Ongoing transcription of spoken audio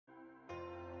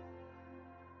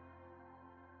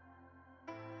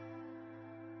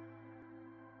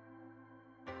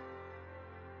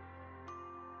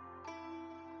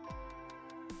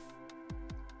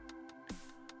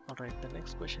Alright, the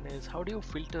next question is how do you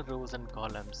filter rows and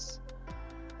columns?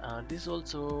 This is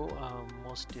also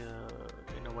most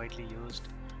widely used.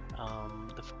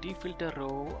 The defilter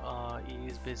row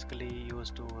is basically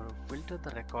used to filter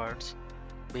the records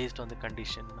based on the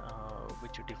condition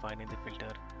which you define in the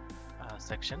filter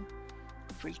section.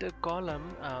 Filter column,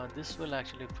 this will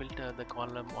actually filter the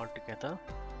column altogether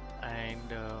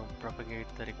and propagate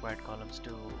the required columns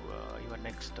to your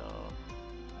next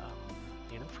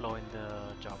flow in the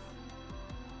job.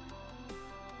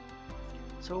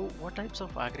 So what types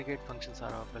of aggregate functions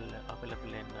are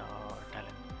available in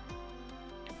Talend?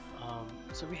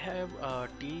 So we have a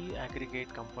T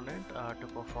aggregate component to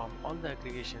perform all the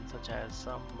aggregations such as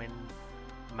sum, min,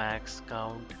 max,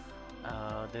 count.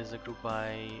 There's a group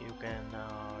by, you can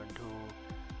do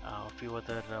a few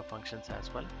other functions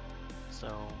as well.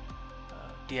 So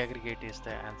T aggregate is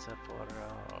the answer for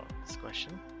this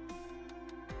question.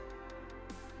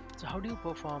 So how do you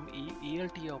perform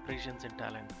ELT operations in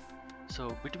Talend?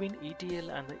 So between ETL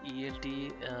and the ELT,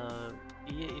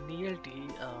 in ELT,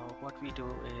 what we do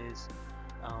is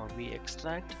we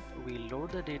extract, we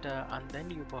load the data, and then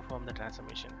you perform the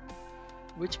transformation.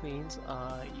 Which means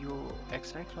you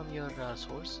extract from your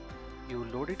source, you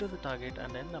load it to the target,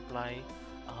 and then apply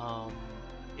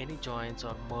any joins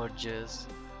or merges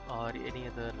or any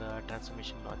other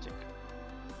transformation logic.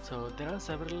 So there are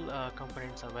several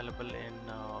components available in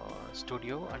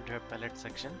Studio under palette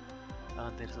section.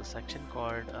 There is a section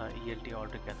called ELT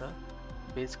altogether.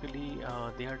 Basically,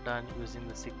 they are done using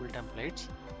the SQL templates,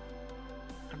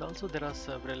 and also there are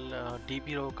several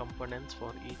DB row components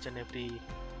for each and every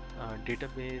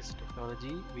database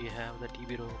technology. We have the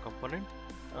DB row component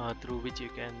through which you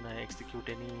can execute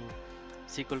any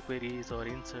SQL queries or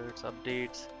inserts,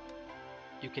 updates.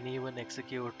 You can even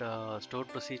execute stored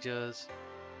procedures.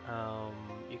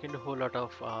 You can do a whole lot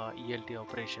of ELT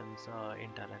operations in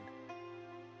Talend.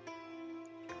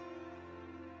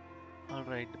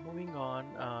 Alright, moving on,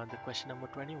 the question number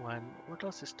 21. What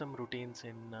are system routines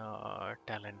in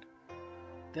Talend?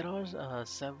 There are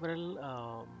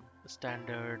several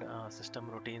standard system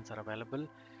routines are available.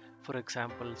 For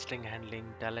example, string handling,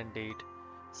 talent date,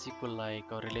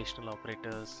 SQL-like or relational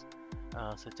operators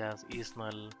such as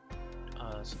is-null.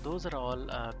 So those are all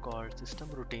called system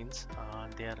routines.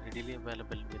 They are readily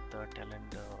available with the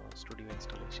Talend Studio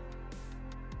installation.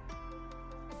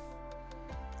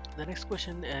 The next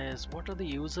question is what are the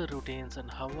user routines and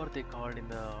how are they called in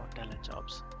the Talend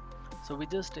jobs? So we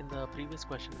just in the previous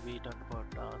question we talked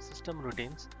about system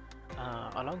routines.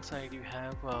 Alongside you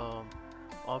have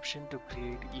option to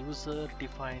create user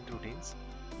defined routines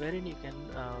wherein you can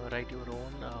write your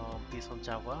own piece of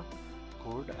Java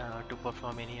code to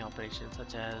perform any operation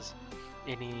such as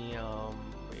any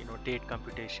date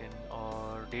computation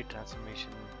or date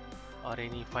transformation or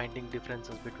any finding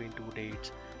differences between two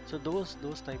dates. So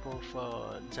those type of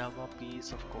Java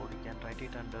piece of code you can write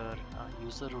it under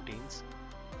user routines,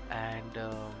 and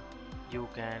you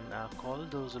can call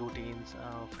those routines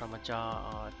from a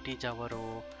tjava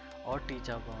row or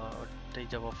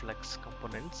tjava flex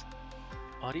components,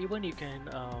 or even you can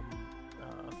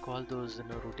call those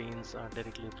routines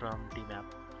directly from tmap.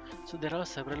 So there are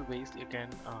several ways you can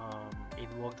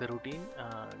invoke the routine,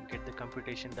 get the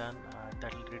computation done,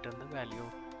 that will return the value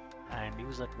and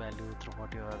use that value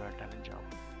throughout your Talend job.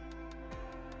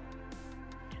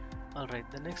 Alright,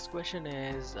 the next question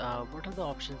is what are the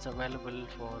options available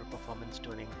for performance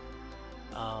tuning?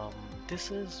 This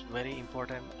is very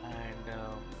important and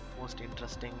most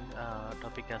interesting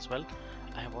topic as well.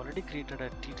 I have already created a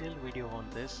detailed video on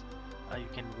this. You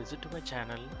can visit to my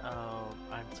channel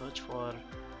and search for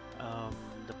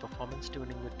the performance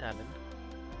tuning with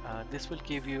Talend. This will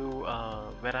give you a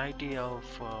variety of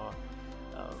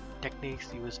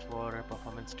techniques used for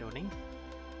performance tuning.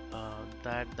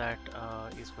 That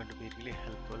is going to be really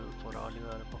helpful for all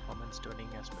your performance tuning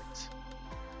aspects.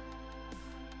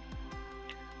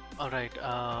 Alright,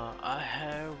 I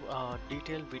have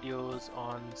detailed videos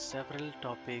on several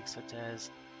topics such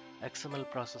as XML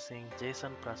processing,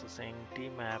 JSON processing,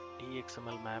 tmap,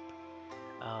 txml map.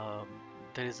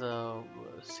 There is a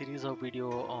series of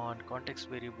video on context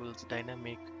variables,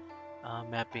 dynamic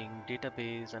mapping,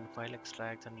 database and file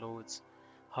extracts and loads.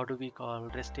 How do we call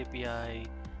REST API?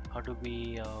 How do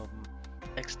we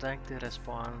extract the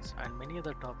response? And many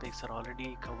other topics are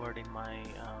already covered in my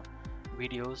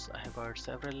videos. I have got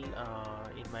several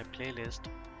in my playlist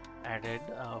added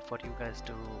for you guys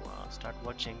to start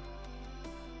watching.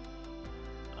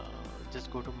 Just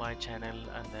go to my channel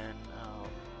and then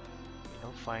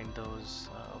find those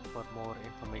for more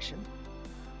information.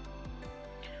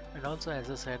 And also, as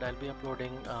I said, I'll be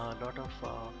uploading a lot of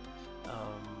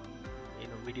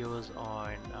videos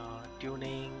on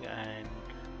tuning and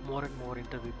more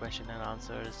interview question and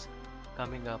answers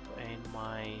coming up in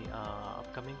my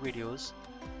upcoming videos.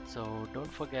 So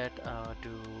don't forget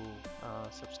to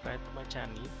subscribe to my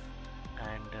channel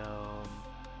and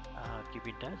keep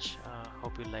in touch.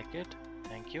 Hope you like it.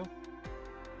 Thank you.